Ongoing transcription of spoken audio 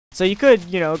So you could,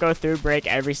 you know, go through, break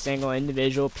every single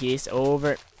individual piece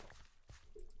over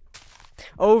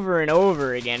and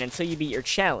over again until you beat your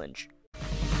challenge.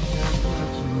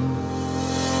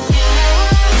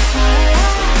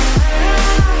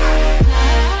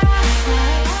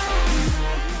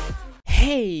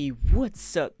 Hey,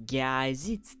 what's up guys?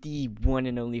 It's the one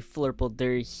and only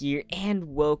Flurpledur here,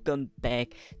 and welcome back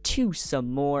to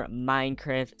some more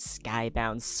Minecraft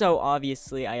Skybounds. So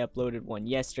obviously I uploaded one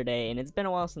yesterday, and it's been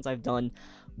a while since I've done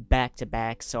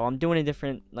back-to-back, so I'm doing a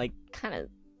different, like, kind of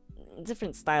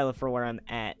different style for where I'm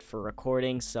at for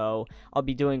recording. So I'll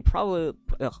be doing probably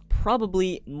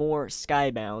more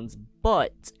Skybounds,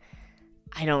 but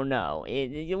I don't know.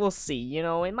 We'll see. You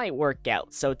know, it might work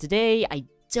out. So today I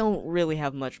don't really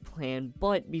have much planned,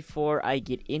 but before I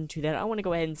get into that, I want to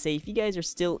go ahead and say, if you guys are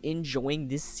still enjoying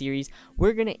this series,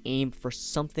 we're gonna aim for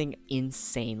something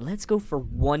insane. Let's go for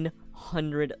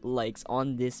 100 likes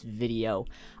on this video.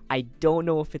 I don't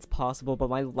know if it's possible, but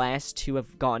my last two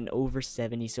have gotten over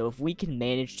 70, so if we can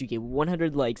manage to get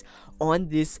 100 likes on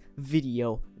this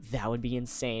video, that would be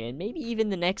insane, and maybe even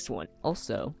the next one.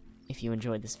 Also, if you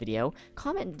enjoyed this video,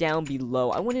 comment down below.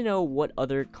 I want to know what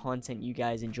other content you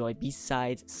guys enjoy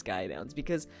besides Skybounds,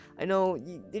 because I know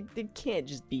there can't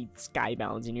just be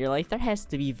Skybounds in your life. There has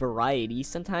to be variety.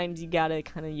 Sometimes you gotta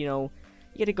kind of, you know,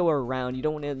 you gotta go around. You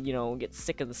don't want to, you know, get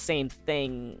sick of the same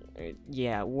thing.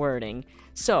 Yeah, wording.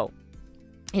 So,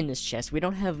 in this chest, we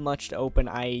don't have much to open.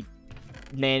 I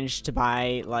managed to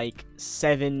buy like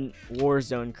 7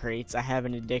 Warzone crates. I have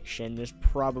an addiction. There's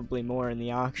probably more in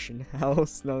the auction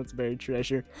house. No, it's buried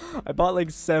treasure. I bought like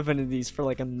 7 of these for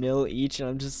like $1 mil each, and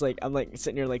I'm like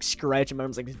sitting here like scratching my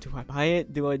arms like, do I buy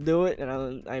it? Do I do it?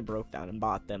 And I broke down and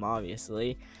bought them,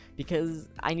 obviously, because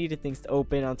I needed things to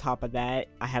open. On top of that,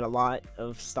 I had a lot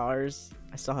of stars.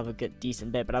 I still have a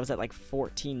decent bit, but I was at like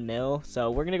 14 mil.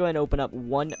 So we're gonna go ahead and open up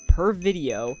 1 per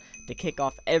video to kick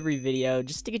off every video,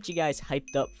 just to get you guys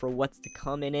hyped up for what's to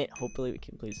come in it. Hopefully we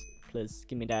can, please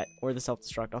give me that, or the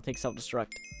self-destruct. I'll take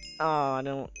self-destruct. Oh, I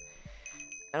don't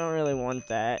really want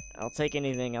that. I'll take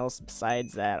anything else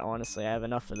besides that. Honestly, I have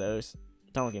enough of those.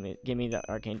 Don't give me the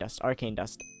arcane dust. Arcane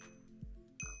dust.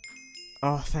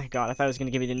 Oh, thank God. I thought it was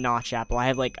gonna give me the notch apple. I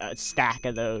have like a stack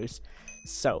of those.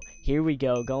 So, here we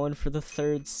go, going for the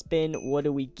 3rd spin. What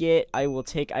do we get? I will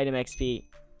take item XP.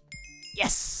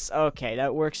 Yes! Okay,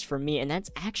 that works for me, and that's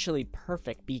actually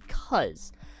perfect,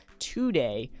 because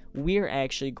today we're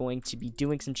actually going to be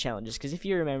doing some challenges. Because if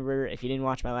you remember, if you didn't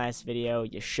watch my last video,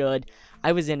 you should.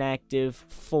 I was inactive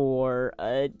for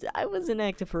a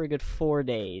good 4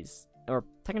 days. Or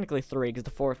technically 3, because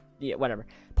the 4th, yeah, whatever.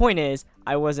 Point is,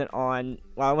 I wasn't on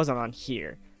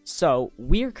here. So,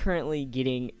 we're currently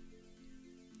getting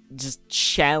just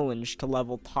challenged to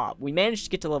level top. We managed to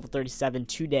get to level 37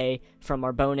 today from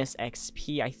our bonus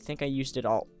XP. I think I used it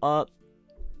all up.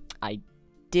 I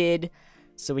did.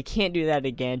 So we can't do that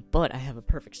again, but I have a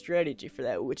perfect strategy for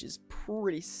that, which is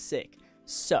pretty sick.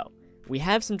 So, we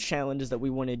have some challenges that we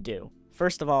want to do.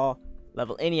 First of all,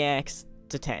 level any axe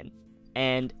to 10.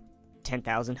 And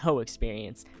 10,000 hoe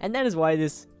experience. And that is why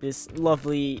this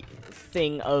lovely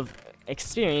thing of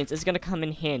experience is going to come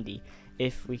in handy.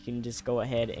 If we can just go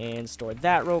ahead and store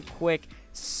that real quick.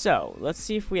 So, let's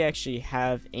see if we actually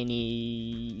have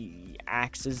any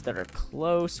axes that are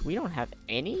close. We don't have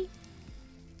any?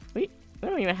 We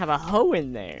don't even have a hoe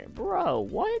in there. Bro,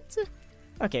 what?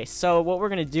 Okay, so what we're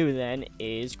going to do then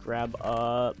is grab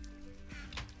up...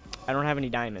 I don't have any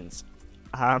diamonds.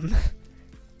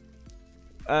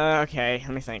 Okay,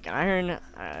 let me think. Iron,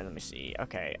 let me see.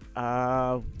 Okay,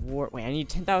 wait, I need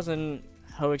 10,000...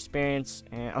 hoe experience,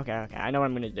 and okay, I know what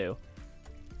I'm gonna do.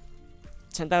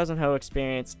 10,000 hoe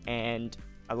experience and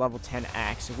a level 10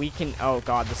 axe. We can, oh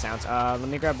god, the sounds. Let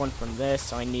me grab one from this.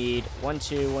 So I need 1,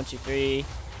 2, 1, 2, 3.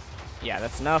 Yeah,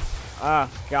 that's enough.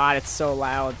 Oh god, it's so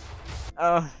loud.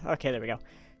 Oh, okay, there we go.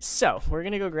 So we're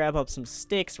gonna go grab up some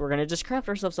sticks. We're gonna just craft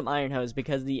ourselves some iron hoes,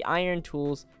 because the iron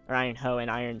tools, or iron hoe and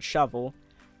iron shovel,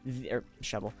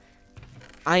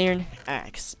 iron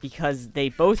axe, because they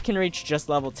both can reach just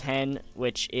level 10,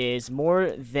 which is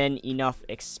more than enough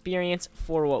experience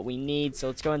for what we need. So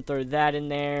let's go and throw that in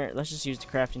there. Let's just use the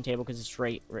crafting table because it's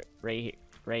right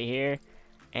here.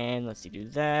 And let's see, do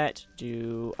that.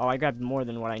 Oh, I grabbed more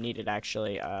than what I needed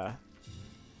actually.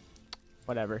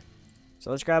 Whatever.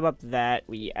 So let's grab up that.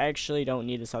 We actually don't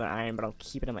need this other iron, but I'll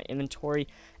keep it in my inventory.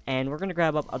 And we're gonna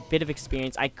grab up a bit of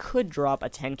experience. I could drop a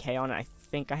 10k on it. I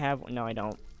think I have. No, I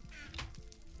don't.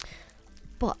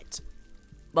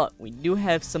 But we do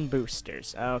have some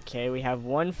boosters. Okay, we have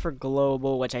one for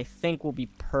global, which I think will be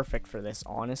perfect for this,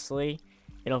 honestly.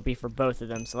 it'll be for both of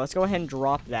them. So let's go ahead and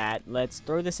drop that. Let's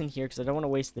throw this in here because I don't want to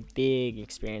waste the big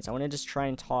experience. I want to just try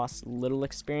and toss little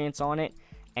experience on it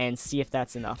and see if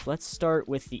that's enough. Let's start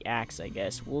with the axe, I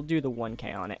guess. We'll do the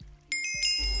 1K on it.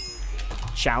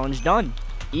 Challenge done.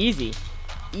 Easy.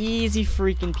 Easy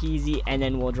freaking peasy. And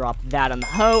then we'll drop that on the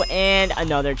hoe and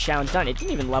another challenge done. It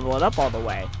didn't even level it up all the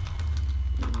way.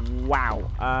 Wow.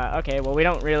 Okay, well, we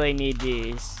don't really need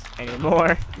these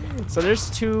anymore. So there's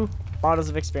 2 bottles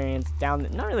of experience down,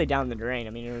 not really down the drain.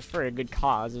 I mean, it was for a good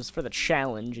cause. It was for the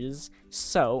challenges.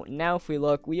 So now if we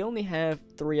look, we only have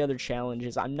 3 other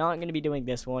challenges. I'm not going to be doing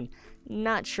this one.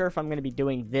 Not sure if I'm going to be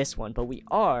doing this one, but we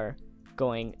are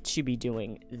going to be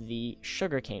doing the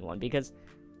sugarcane one because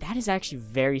that is actually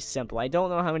very simple. I don't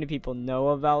know how many people know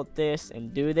about this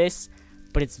and do this,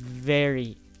 but it's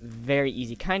very, very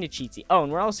easy, kind of cheatsy. Oh,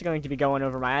 and we're also going to be going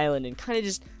over my island and kind of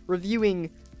just reviewing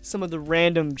some of the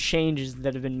random changes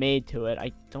that have been made to it.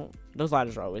 Those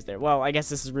ladders are always there. Well, I guess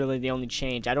this is really the only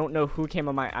change. I don't know who came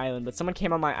on my island, but someone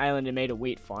came on my island and made a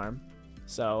wheat farm.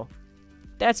 So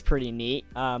that's pretty neat.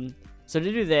 So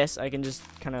to do this, I can just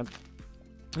kind of,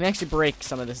 let me actually break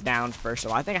some of this down first.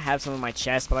 So I think I have some in my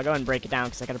chest, but I'll go ahead and break it down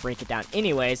because I got to break it down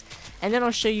anyways. And then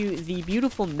I'll show you the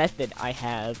beautiful method I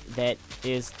have that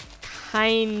is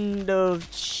kind of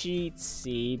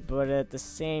cheatsy, but at the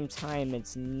same time,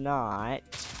 it's not.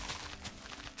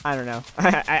 I don't know.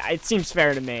 It seems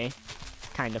fair to me.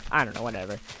 Kind of. I don't know,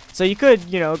 whatever. So you could,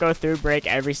 you know, go through, break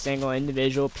every single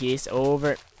individual piece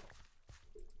over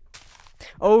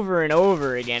and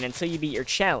over again until you beat your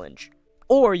challenge.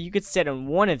 Or you could sit on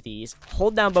one of these,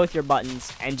 hold down both your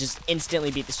buttons, and just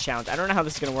instantly beat this challenge. I don't know how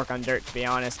this is going to work on dirt, to be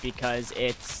honest, because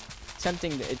it's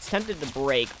tempted to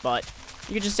break, but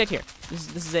you can just sit here.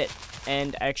 This is it.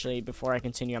 And actually, before I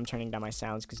continue, I'm turning down my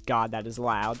sounds, because God, that is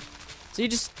loud. So you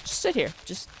just sit here.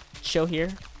 Just chill here.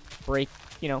 Break,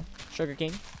 you know,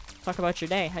 sugarcane. Talk about your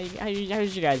day.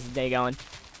 How's your guys' day going?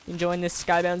 Enjoying this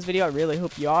Skybounds video? I really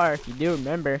hope you are. If you do,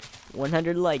 remember,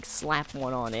 100 likes, slap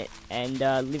one on it, and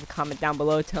leave a comment down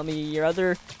below. Tell me your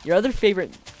other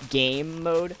favorite game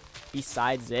mode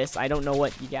besides this. I don't know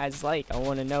what you guys like. I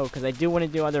want to know because I do want to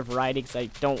do other variety because I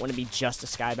don't want to be just a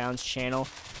Skybounds channel,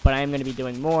 but I am going to be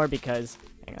doing more because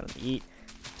hang on, let me eat.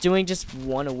 Doing just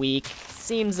one a week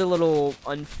seems a little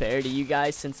unfair to you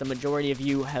guys since the majority of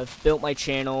you have built my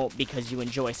channel because you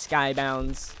enjoy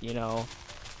Skybounds, you know.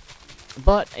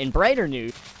 But in brighter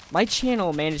news, my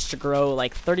channel managed to grow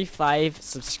like 35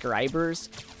 subscribers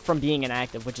from being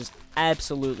inactive, which is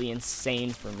absolutely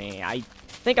insane for me. I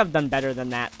think I've done better than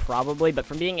that probably, but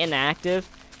from being inactive,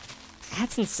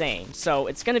 that's insane. So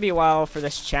it's going to be a while for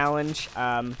this challenge,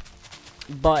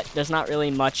 but there's not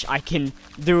really much I can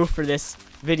do for this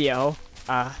video.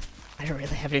 I don't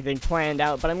really have anything planned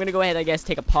out, but I'm going to go ahead, I guess,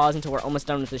 take a pause until we're almost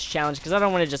done with this challenge, because I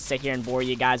don't want to just sit here and bore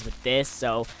you guys with this,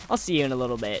 so I'll see you in a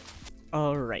little bit.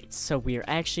 Alright, so we are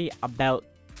actually about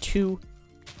to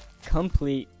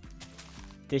complete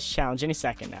this challenge any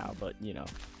second now, but, you know,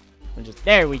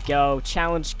 there we go,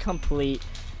 challenge complete.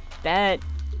 That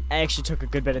actually took a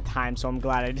good bit of time, so I'm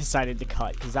glad I decided to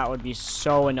cut, because that would be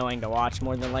so annoying to watch,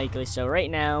 more than likely. So right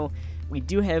now, we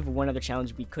do have one other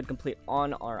challenge we could complete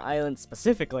on our island,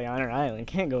 specifically on our island.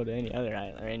 Can't go to any other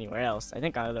island or anywhere else, I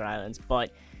think on other islands,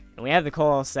 but and we have the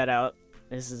coal set out.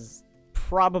 This is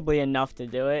probably enough to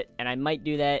do it, and I might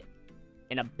do that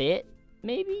in a bit,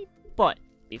 maybe, but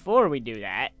before we do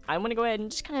that, I want to go ahead and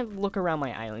just kind of look around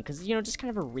my island, because, you know, just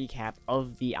kind of a recap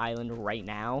of the island right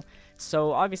now.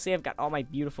 So, obviously, I've got all my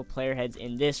beautiful player heads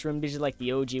in this room. These are, like,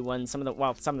 the OG ones. Some of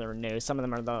them are new. Some of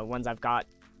them are the ones I've got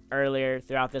earlier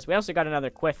throughout this. We also got another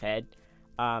quiff head.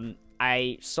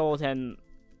 I sold him,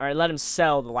 or I let him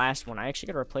sell the last one. I actually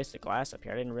got to replace the glass up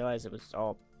here. I didn't realize it was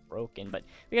all broken, but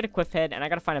we got a quiff head, and I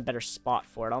got to find a better spot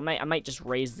for it. I might just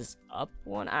raise this up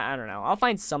one. I don't know. I'll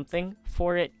find something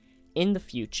for it in the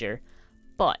future,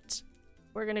 but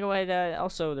we're gonna go ahead.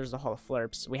 Also, there's the Hall of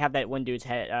Flurps. We have that one dude's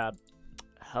head,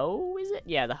 hoe, is it?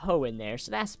 Yeah, the hoe in there,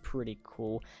 so that's pretty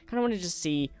cool. Kind of want to just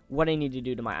see what I need to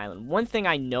do to my island. One thing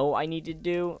I know I need to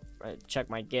do, check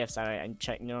my gifts. I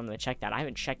normally check that. I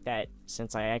haven't checked that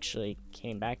since I actually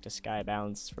came back to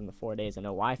Skybounds from the 4 days of no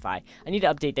Wi-Fi. I need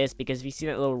to update this because if you see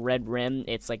that little red rim,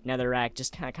 it's like netherrack.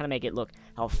 Just kind of make it look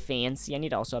how fancy. I need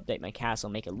to also update my castle,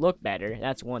 make it look better.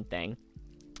 That's one thing.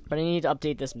 But I need to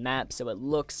update this map so it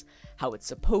looks how it's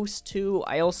supposed to.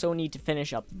 I also need to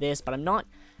finish up this, but I'm not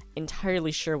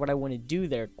entirely sure what I want to do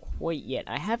there quite yet.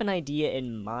 I have an idea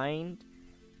in mind,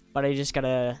 but I just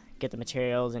gotta get the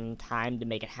materials and time to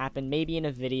make it happen. Maybe in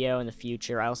a video in the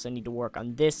future. I also need to work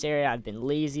on this area. I've been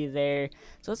lazy there.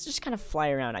 So let's just kind of fly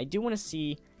around. I do want to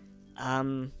see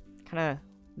kind of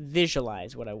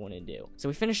visualize what I want to do. So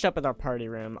we finished up with our party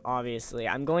room, obviously.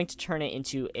 I'm going to turn it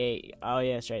into a, oh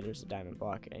yeah, that's right, there's a diamond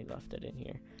block. I left it in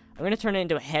here. I'm going to turn it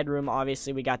into a headroom.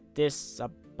 Obviously, we got this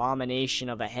abomination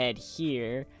of a head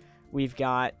here. We've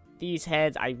got these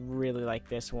heads. I really like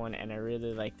this one, and I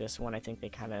really like this one. I think they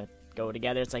kind of go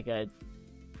together. It's like a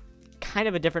kind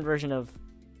of a different version of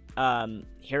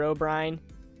Herobrine,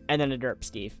 and then a Derp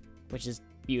Steve, which is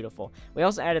beautiful. We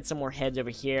also added some more heads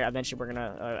over here. Eventually, we're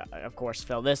gonna, of course,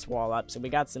 fill this wall up. So we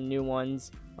got some new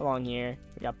ones along here.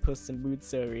 We got Puss in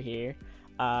Boots over here.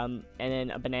 And then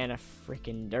a banana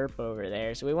freaking derp over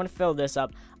there. So we want to fill this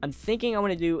up. I'm thinking I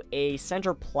want to do a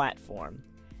center platform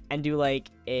and do like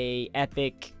a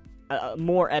epic,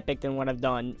 more epic than what I've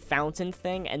done, fountain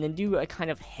thing, and then do a kind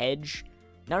of hedge,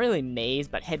 not really maze,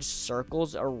 but hedge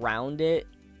circles around it,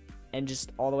 and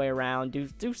just all the way around,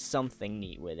 do something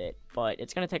neat with it. But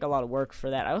it's going to take a lot of work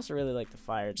for that. I also really like the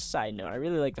fire. Just side note, I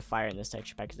really like the fire in this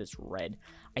texture pack because it's red.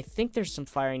 I think there's some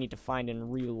fire I need to find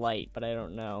and relight, but I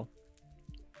don't know.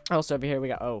 Also, over here, we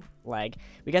got, oh, lag.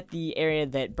 We got the area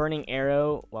that Burning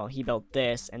Arrow, well, he built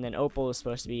this, and then Opal is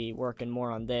supposed to be working more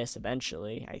on this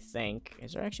eventually, I think.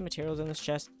 Is there actually materials in this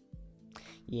chest?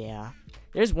 Yeah.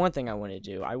 There's one thing I want to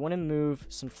do. I want to move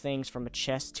some things from a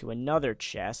chest to another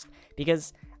chest,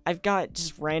 because I've got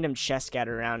just random chests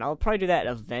scattered around. I'll probably do that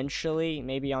eventually,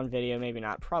 maybe on video, maybe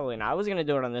not, probably not. I was going to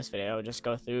do it on this video, just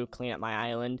go through, clean up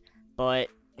my island, but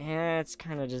it's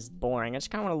kind of just boring. I just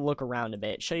kind of want to look around a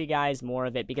bit, show you guys more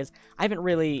of it, because I haven't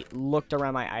really looked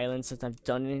around my island since I've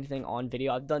done anything on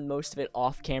video. I've done most of it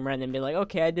off camera and then be like,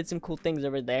 okay, I did some cool things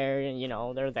over there, and you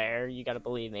know, they're there, you gotta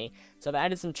believe me. So I've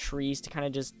added some trees to kind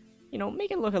of just, you know, make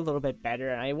it look a little bit better,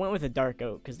 and I went with a dark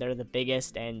oak because they're the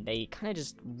biggest, and they kind of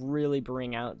just really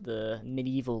bring out the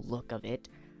medieval look of it.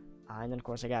 And then, of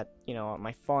course, I got, you know,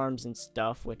 my farms and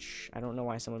stuff, which I don't know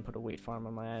why someone put a wheat farm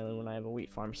on my island when I have a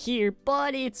wheat farm here,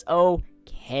 but it's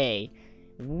okay.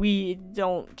 We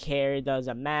don't care. It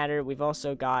doesn't matter. We've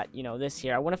also got, you know, this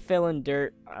here. I want to fill in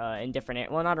dirt in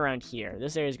different, well, not around here.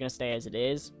 This area is going to stay as it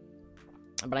is,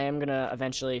 but I am going to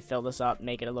eventually fill this up,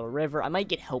 make it a little river. I might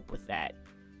get help with that,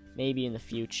 maybe in the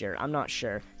future. I'm not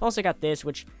sure. I've also got this,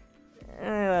 which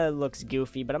looks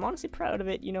goofy, but I'm honestly proud of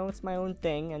it. You know, it's my own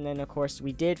thing. And then, of course,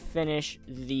 we did finish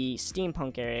the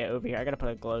steampunk area over here. I gotta put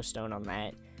a glowstone on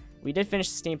that. We did finish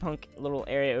the steampunk little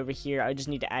area over here. I just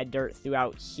need to add dirt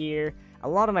throughout here. A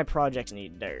lot of my projects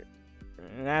need dirt.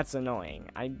 That's annoying.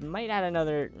 I might add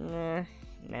another,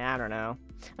 I don't know.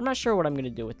 I'm not sure what I'm gonna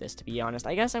do with this, to be honest.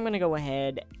 I guess I'm gonna go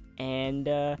ahead and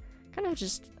kind of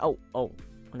just, oh,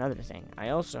 another thing. I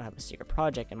also have a secret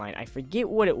project in mind. I forget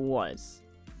what it was.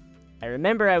 I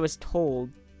remember I was told,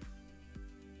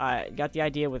 I got the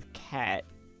idea with Cat,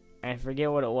 and I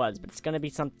forget what it was, but it's going to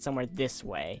be somewhere this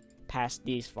way, past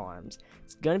these farms.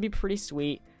 It's going to be pretty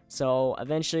sweet, so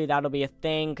eventually that'll be a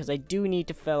thing, because I do need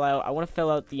to fill out, I want to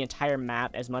fill out the entire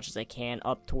map as much as I can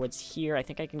up towards here. I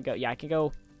think I can go, yeah, I can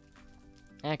go,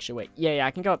 actually, wait, yeah,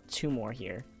 I can go up 2 more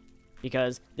here,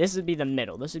 because this would be the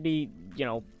middle. This would be, you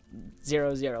know,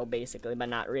 0-0 basically, but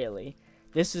not really.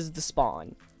 This is the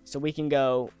spawn, so we can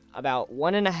go about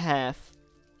 1.5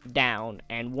 down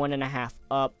and 1.5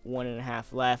 up,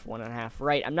 1.5 left, 1.5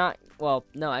 right. I'm not, well,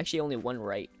 no, actually only 1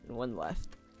 right and 1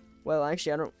 left. Well,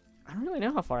 actually, I don't really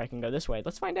know how far I can go this way.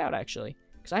 Let's find out, actually,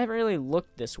 because I haven't really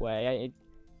looked this way.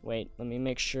 Wait, let me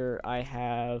make sure I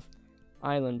have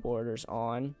island borders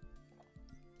on.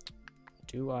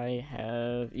 Do I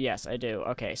have, yes, I do.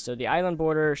 Okay, so the island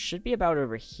border should be about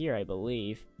over here, I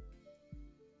believe,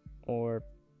 or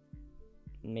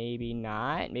maybe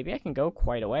not. Maybe I can go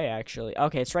quite a way, actually.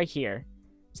 Okay, it's right here.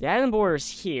 So the island border is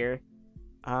here.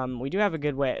 We do have a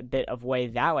good bit of way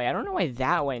that way. I don't know why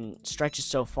that one stretches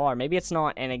so far. Maybe it's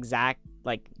not an exact,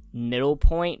 like, middle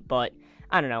point, but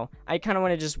I don't know. I kind of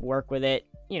want to just work with it,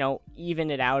 you know, even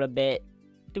it out a bit,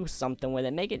 do something with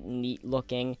it, make it neat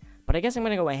looking. But I guess I'm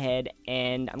going to go ahead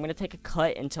and I'm going to take a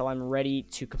cut until I'm ready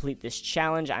to complete this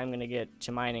challenge. I'm going to get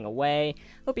to mining away.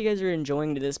 Hope you guys are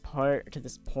enjoying to this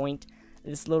point.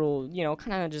 This little, you know,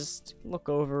 kind of just look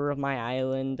over of my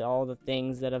island, all the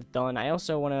things that I've done. I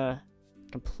also want to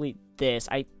complete this.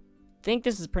 I think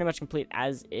this is pretty much complete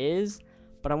as is,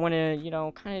 but I want to, you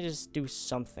know, kind of just do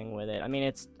something with it. I mean,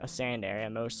 it's a sand area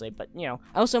mostly, but, you know,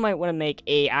 I also might want to make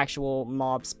a actual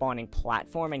mob spawning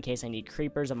platform in case I need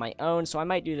creepers of my own, so I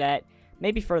might do that.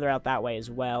 Maybe further out that way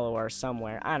as well, or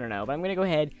somewhere. I don't know. But I'm going to go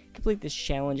ahead, complete this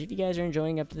challenge. If you guys are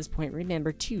enjoying up to this point,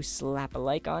 remember to slap a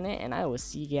like on it. And I will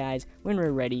see you guys when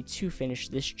we're ready to finish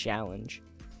this challenge.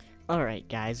 Alright,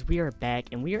 guys. We are back.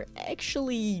 And we are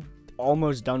actually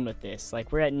almost done with this.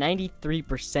 Like, we're at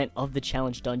 93% of the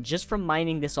challenge done just from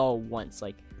mining this all once.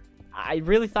 Like, I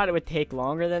really thought it would take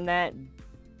longer than that,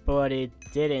 but it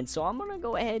didn't. So I'm gonna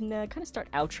go ahead and kind of start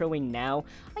outroing now.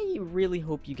 I really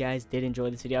hope you guys did enjoy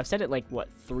this video. I've said it like, what,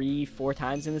 3-4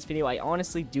 times in this video. I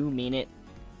honestly do mean it.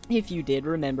 If you did,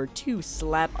 remember to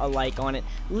slap a like on it,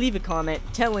 leave a comment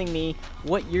telling me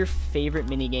what your favorite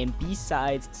minigame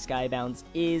besides Skybounds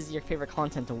is, your favorite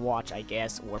content to watch, I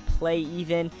guess, or play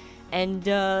even. And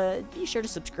be sure to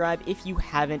subscribe if you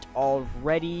haven't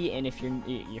already, and if you're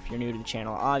new to the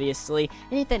channel, obviously,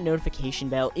 and hit that notification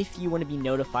bell if you want to be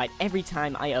notified every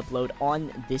time I upload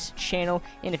on this channel.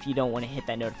 And if you don't want to hit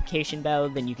that notification bell,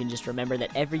 then you can just remember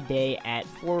that every day at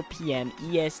 4 p.m.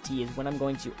 EST is when I'm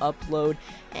going to upload.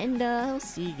 And I'll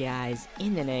see you guys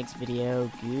in the next video.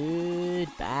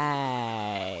 Goodbye.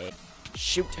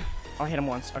 Shoot! Oh, I hit him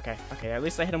once. Okay, at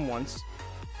least I hit him once.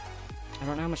 I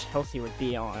don't know how much health he would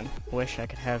be on. Wish I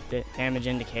could have the damage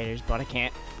indicators, but I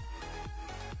can't.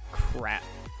 Crap.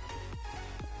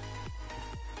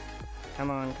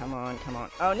 Come on.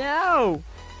 Oh no!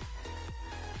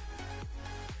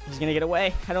 He's gonna get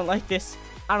away. I don't like this.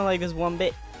 I don't like this one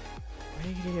bit.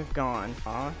 Where could he have gone?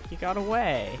 Huh? He got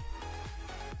away.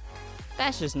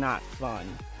 That's just not fun.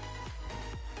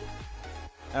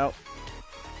 Oh.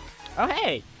 Oh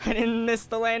hey! I didn't miss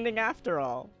the landing after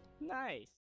all. Nice.